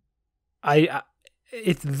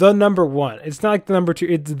 it's the number one. It's not like the number two.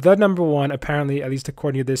 It's the number one, apparently, at least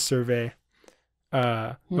according to this survey.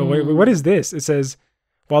 Oh, wait, what is this? It says,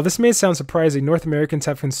 while this may sound surprising, North Americans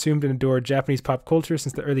have consumed and adored Japanese pop culture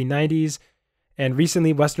since the early 90s, and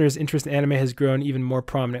recently, Westerners' interest in anime has grown even more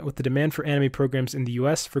prominent, with the demand for anime programs in the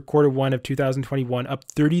US for Q1 of 2021 up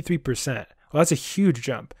 33%. Well, that's a huge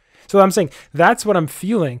jump. So I'm saying that's what I'm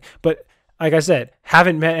feeling, but like I said,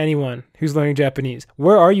 haven't met anyone who's learning Japanese.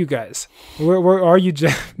 Where are you guys? Where are you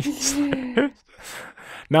Japanese?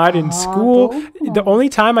 Not in school. The only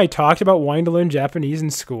time I talked about wanting to learn Japanese in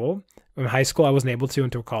school, in high school, I wasn't able to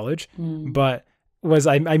until college, but was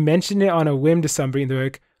I mentioned it on a whim to somebody, and they're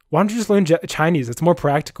like, why don't you just learn Chinese? It's more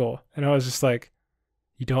practical. And I was just like,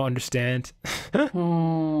 you don't understand.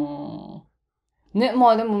 ね、ま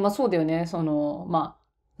あでもまあそうだよね。ま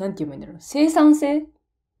あ、なんて言うんだろう。生産性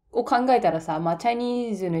を考えたらさ、まあチャイ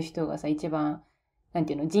ニーズの人がさ、一番、なん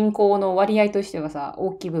ていうの、人口の割合としてはさ、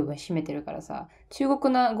大きい部分占めてるからさ、中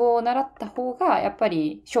国語を習った方が、やっぱ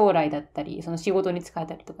り将来だったり、仕事に使え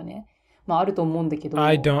たりとかね、まああると思うんだけど。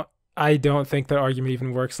I don't think that argument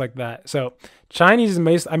even works like that. So Chinese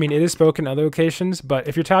is I mean, it is spoken in other locations, but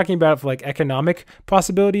if you're talking about for like economic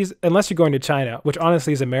possibilities, unless you're going to China, which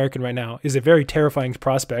honestly is American right now, is a very terrifying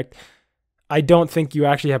prospect, I don't think you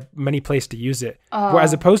actually have many places to use it.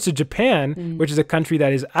 As opposed to Japan, which is a country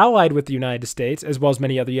that is allied with the United States, as well as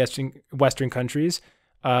many other Western countries,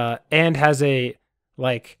 and has a,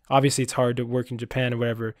 like, obviously it's hard to work in Japan or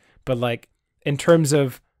whatever, but like, in terms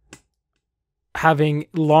of having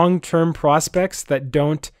long-term prospects that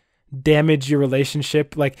don't damage your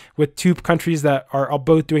relationship, like with two countries that are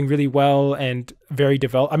both doing really well and very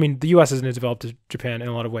developed. I mean, the US isn't as developed as Japan in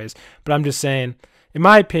a lot of ways, but I'm just saying, in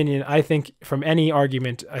my opinion, I think from any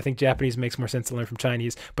argument, I think Japanese makes more sense to learn from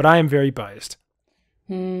Chinese, but I am very biased.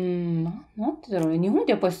 なんてだろうね。日本っ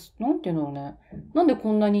てやっぱり、なんていうのね。なんでこ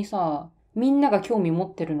んなにさ、みんなが興味持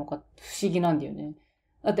ってるのか不思議なんだよね。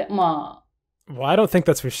だってまあ、Well, I don't think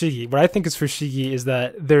that's fushigi. What I think is fushigi is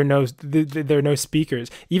that there are no speakers.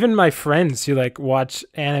 Even my friends who like watch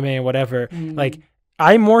anime and whatever, like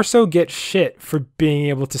I more so get shit for being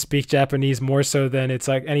able to speak Japanese more so than it's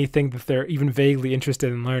like anything that they're even vaguely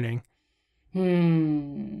interested in learning.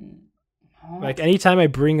 Like anytime I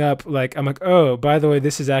bring up like I'm like, oh, by the way,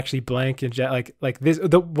 this is actually blank and like this.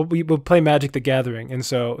 We'll play Magic the Gathering, and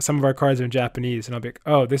so some of our cards are in Japanese, and I'll be like,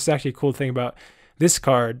 oh, this is actually a cool thing about this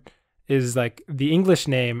card. Is like the English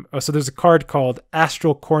name. Oh, so there's a card called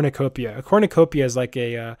Astral Cornucopia. A cornucopia is like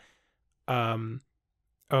a,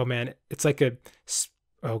 oh man, it's like a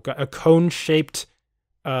cone-shaped,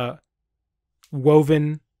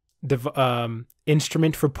 woven,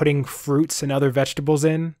 instrument for putting fruits and other vegetables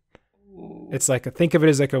in. It's like think of it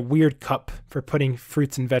as like a weird cup for putting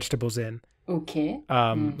fruits and vegetables in. Okay.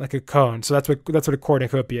 Like a cone. So that's what a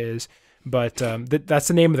cornucopia is. But that's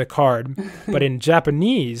the name of the card. But in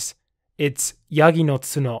Japanese, it's yagi no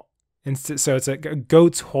tsuno, and so it's like a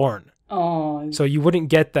goat's horn. Oh. So you wouldn't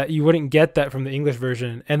get that. You wouldn't get that from the English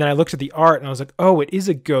version. And then I looked at the art, and I was like, oh, it is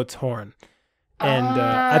a goat's horn. And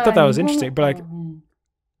I thought that was interesting. But like,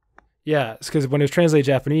 yeah, it's because when it was translated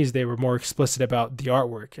Japanese, they were more explicit about the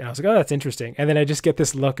artwork, and I was like, oh, that's interesting. And then I just get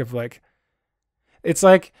this look of like, it's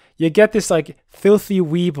like you get this like filthy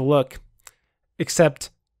weeb look,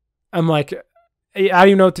 except I'm like. I don't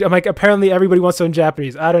even know. I'm like, apparently everybody wants to learn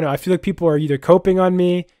Japanese. I don't know. I feel like people are either coping on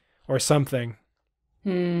me or something.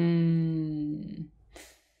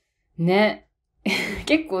 ね。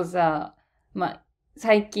結構さ、まあ、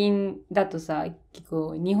最近だとさ、結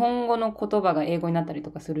構日本語の言葉が英語になったり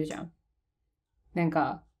とかするじゃん。なん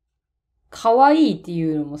か、かわいいって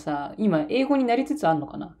いうのもさ、今英語になりつつあるの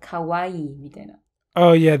かな？かわいいみたいな。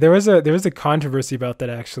Oh yeah, there was a controversy about that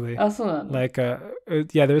actually. あ、そうなんだ。Like yeah,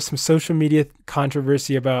 there was some social media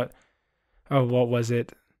controversy about what was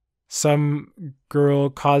it? Some girl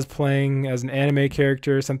cosplaying as an anime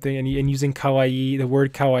character or something and using kawaii, the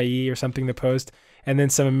word kawaii or something to post. And then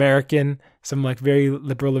some like very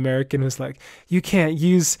liberal American was like, you can't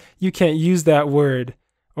use that word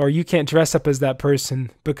or you can't dress up as that person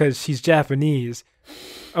because she's Japanese.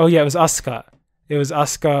 Oh yeah, it was Asuka. It was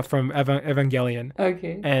Asuka from Evangelion.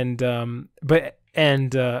 Okay. And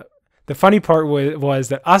the funny part was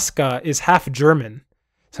that Asuka is half German.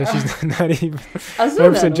 So she's not even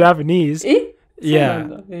 100% Japanese. え？ Yeah. そう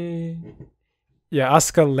なんだ。Yeah,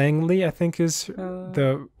 Asuka Langley, I think is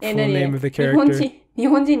the full name of the character. 日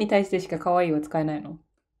本人に対してしか可愛いは使えないの？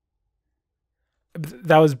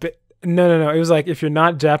 That was no. It was like if you're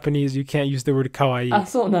not Japanese, you can't use the word kawaii. あ、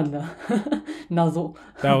そうなんだ。謎。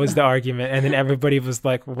That was the argument, and then everybody was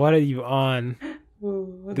like, "What are you on?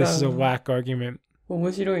 This is a whack argument." 面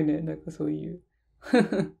白いね、なんかそういう。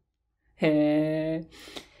へえ。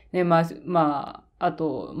ね、まあ、あ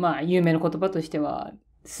と、まあ、有名な言葉としては、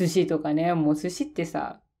寿司とかね、もう寿司って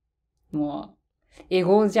さ、もう、英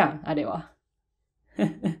語じゃん、あれは。I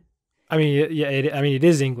mean, yeah, it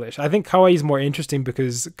is English. I think kawaii is more interesting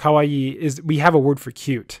because kawaii we have a word for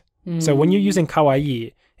cute. So when you're using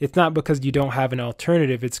kawaii, it's not because you don't have an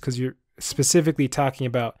alternative. It's because you're specifically talking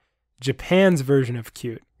about Japan's version of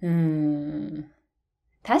cute.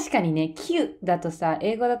 確かにね、cute だとさ、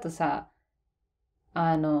英語だとさ、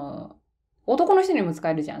男の人にも使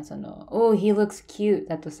えるじゃん。oh, he looks cute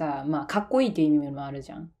だとさ、まあ、かっこいいっていう意味もある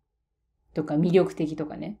じゃん。とか、魅力的と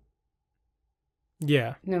かね。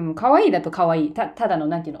Yeah. でも、可愛いだと可愛い。ただの、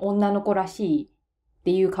なんていうの、女の子らしいっ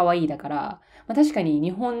ていう可愛いだから、まあ、確かに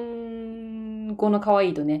日本語の可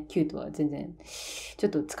愛いとね、キュートは全然、ちょ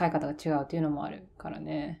っと使い方が違うっていうのもあるから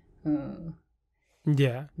ね。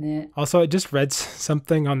Yeah. ね。Also, I just read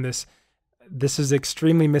something on this. This is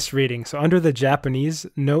extremely misreading. So under the Japanese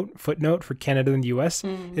footnote for Canada and the US,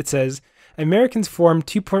 it says, Americans form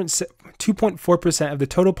 2.4% of the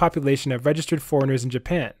total population of registered foreigners in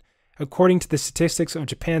Japan, according to the statistics of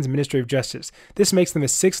Japan's Ministry of Justice. This makes them the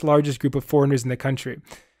sixth largest group of foreigners in the country.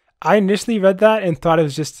 I initially read that and thought it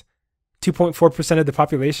was just 2.4% of the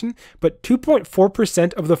population, but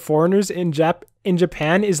 2.4% of the foreigners in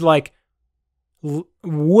Japan is like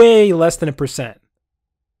way less than 1%.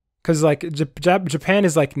 Because like Japan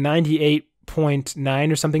is like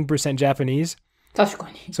 98.9 or something percent Japanese. 確か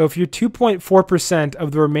に。 So if you're 2.4%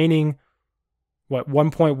 of the remaining,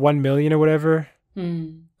 1.1 million or whatever,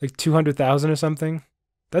 like 200,000 or something,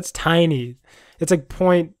 that's tiny. It's like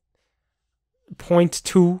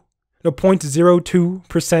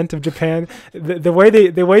 0.02% of Japan. The way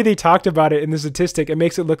they talked about it in the statistic, it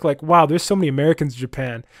makes it look like, wow, there's so many Americans in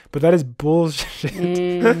Japan. But that is bullshit.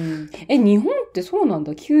 日本ってそうなん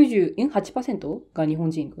だ。8% が日本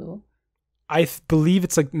人か。I believe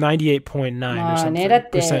it's like 98.9 or まあ something ね、だっ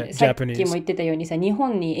て percent さっき Japanese. も言ってたようにさ、日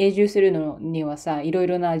本に永住するのにはさ、いろい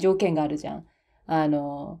ろな条件があるじゃん。なん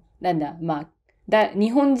だ、まあ、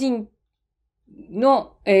日本人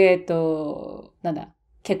の、なんだ、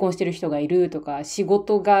結婚してる人がいるとか、仕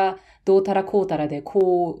事がどうたらこうたらで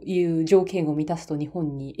こういう条件を満たすと日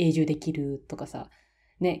本に永住できるとかさ、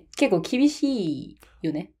ね、結構厳しい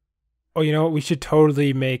よね。Oh, you know what? We should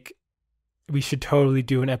totally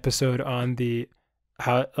do an episode on the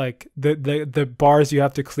bars you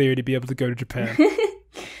have to clear to be able to go to Japan.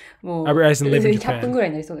 もう、as in live in Japan. 100分ぐらい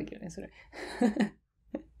になりそうだけどね、それ。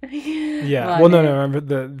Yeah. まあ Well, ね no, remember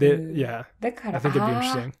yeah. だから、I think it'd be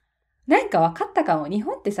interesting. なんか分かったかも。日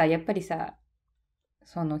本ってさ、やっぱりさ、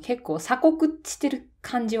結構鎖国してる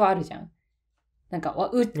感じはあるじゃん。なんか、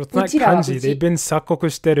うちらはthey've been 鎖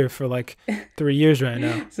国してる for like 3 years right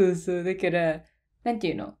now. そうそう。だから、なんて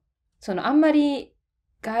いうの？あんまり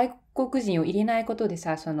外国人を入れないことで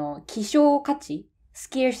さ、希少価値、ス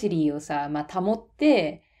ケーシティをさ、まあ、保っ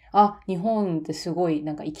て、あ、日本ってすごい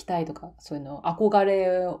なんか行きたいとか、そういうの、憧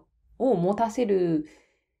れを持たせるっ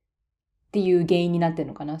ていう原因になってる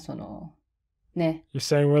のかな、ね。You're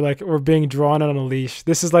saying we're being drawn on a leash.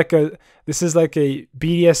 This is like a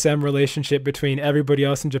BDSM relationship between everybody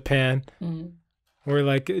else in Japan. Where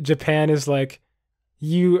like Japan is like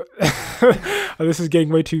you this is getting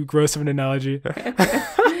way too gross of an analogy.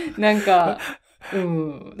 なんか、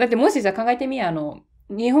だってもしさ考えてみ、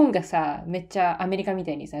日本がさ、めっちゃアメリカみ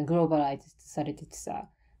たいにさ、グローバライズされててさ、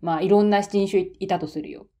まあいろんな人種いたとする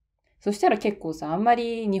よ。そしたら結構さ、あんま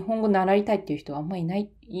り日本語習いたいっていう人はあんまりいない、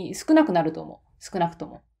少なくなると思う。少なくと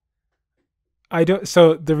も。I don't.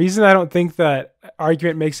 So the reason I don't think that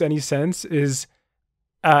argument makes any sense is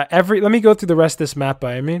let me go through the rest of this map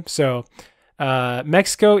by me. So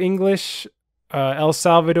Mexico, English, El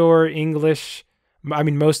Salvador, English. I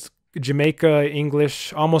mean, most Jamaica,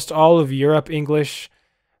 English, almost all of Europe, English,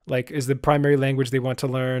 like is the primary language they want to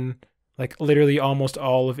learn. Like literally almost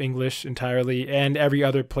all of English entirely, and every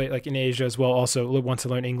other place, like in Asia as well, also wants to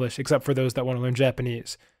learn English, except for those that want to learn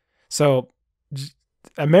Japanese. So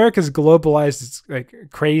America's globalized, it's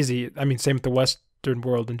like crazy. I mean, same with the Western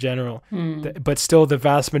world in general, but still the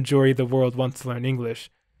vast majority of the world wants to learn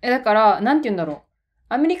English. だから、なんて言うんだろう。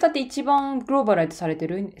アメリカって一番グローバライズされて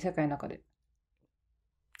る世界の中で。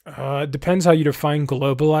It depends how you define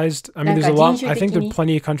globalized. I mean, there's a lot. I think there are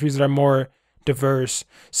plenty of countries that are more diverse.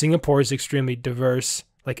 Singapore is extremely diverse,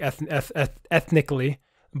 like ethnically,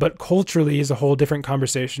 but culturally is a whole different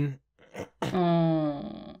conversation.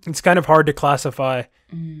 It's kind of hard to classify.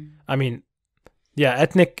 I mean, yeah,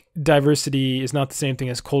 ethnic diversity is not the same thing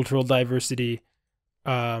as cultural diversity.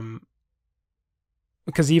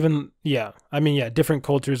 Because even, I mean, different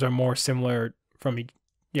cultures are more similar from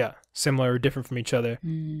similar or different from each other.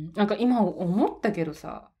 なんか今思ったけど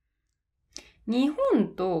さ、日本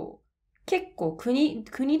と結構国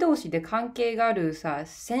同士で関係があるさ、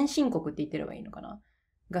先進国って言ってればいいのかな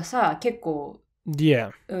がさ、結構、ジ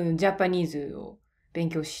ャパニーズを勉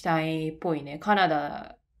強したいっぽいね。カナ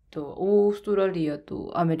ダとオーストラリア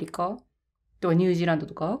とアメリカとニュージーランド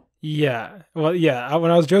とか Yeah. Well, yeah.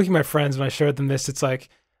 When I was joking with my friends, when I showed them this, it's like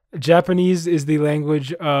Japanese is the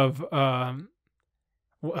language of,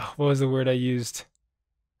 what was the word I used?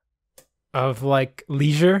 Of like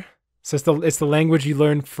leisure. So it's the language you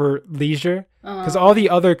learn for leisure. Because all the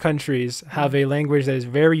other countries have a language that is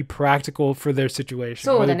very practical for their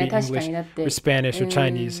situation, whether it be English or Spanish or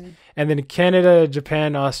Chinese. And then Canada,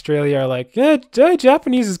 Japan, Australia are like,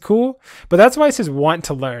 Japanese is cool. But that's why it says want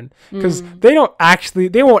to learn. Because they won't actually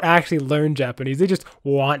learn Japanese. They just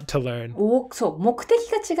want to learn. そう、目的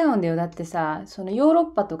が違うんだよ。だってさ、そのヨーロッ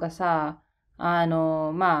パとかさ、ま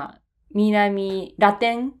あ、ラ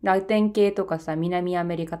テン系とかさ、南ア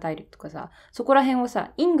メリカ大陸とかさ、そこら辺を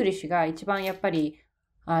さ、イングリッシュが一番やっぱり、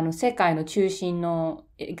世界の中心の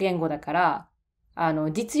言語だから、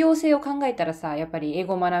実用性を考えたらさ、やっぱり英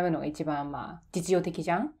語を学ぶのが一番まあ、実用的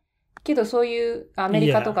じゃんけどそういうアメ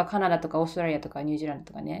リカとかカナダとかオーストラリアとかニュージーランド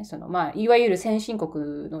とかね、まあ、いわゆる先進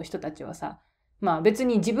国の人たちはさ、まあ別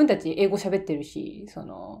に自分たち英語喋ってるし、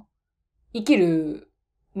生きる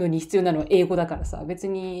のに必要なのは英語だからさ、別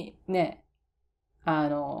にね、なん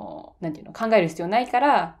ていうの、考える必要ないか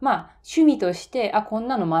ら、まあ、趣味として、こん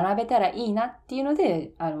なの学べたらいいなっていうの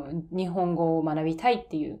で、日本語を学びたいっ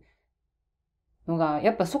ていうのが、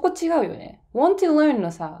やっぱそこ違うよね。want to learn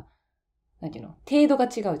のさ、なんていうの、程度が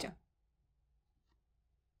違うじゃん。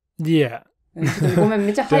Yeah. ごめん、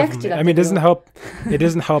めっちゃ早口だったけど。I mean, it doesn't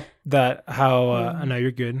help that how, no,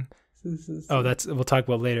 you're good. Oh, we'll talk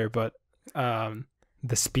about later, but,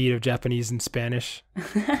 the speed of Japanese and Spanish.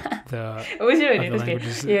 面白いね、確かに。いや、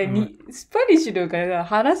スパニッシュとか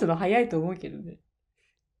話すの早いと思うけどね。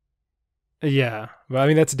Yeah, well, I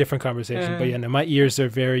mean, that's a different conversation. But yeah, no, my ears are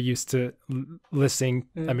very used to listening.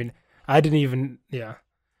 I mean, I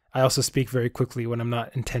also speak very quickly when I'm not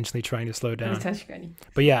intentionally trying to slow down. 確かに。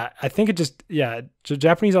But yeah, I think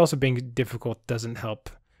Japanese also being difficult doesn't help.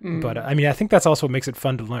 But I mean, I think that's also what makes it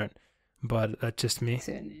fun to learn. But that's just me.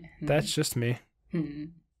 そうよね。That's just me.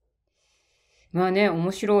 まあね、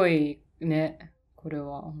面白いね。これ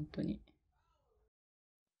は本当に。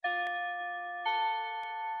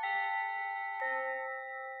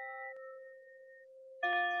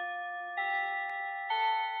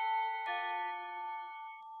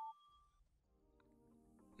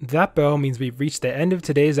That bell means we've reached the end of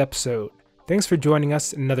today's episode. Thanks for joining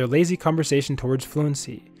us in another lazy conversation towards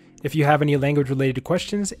fluency. If you have any language-related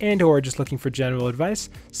questions and or are just looking for general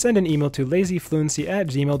advice, send an email to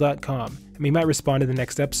lazyfluency@gmail.com, and we might respond in the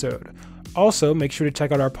next episode. Also, make sure to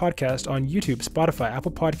check out our podcast on YouTube, Spotify,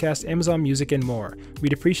 Apple Podcasts, Amazon Music, and more.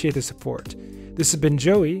 We'd appreciate the support. This has been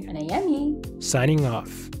Joey and Ayami signing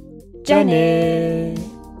off. じゃあね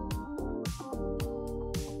ー。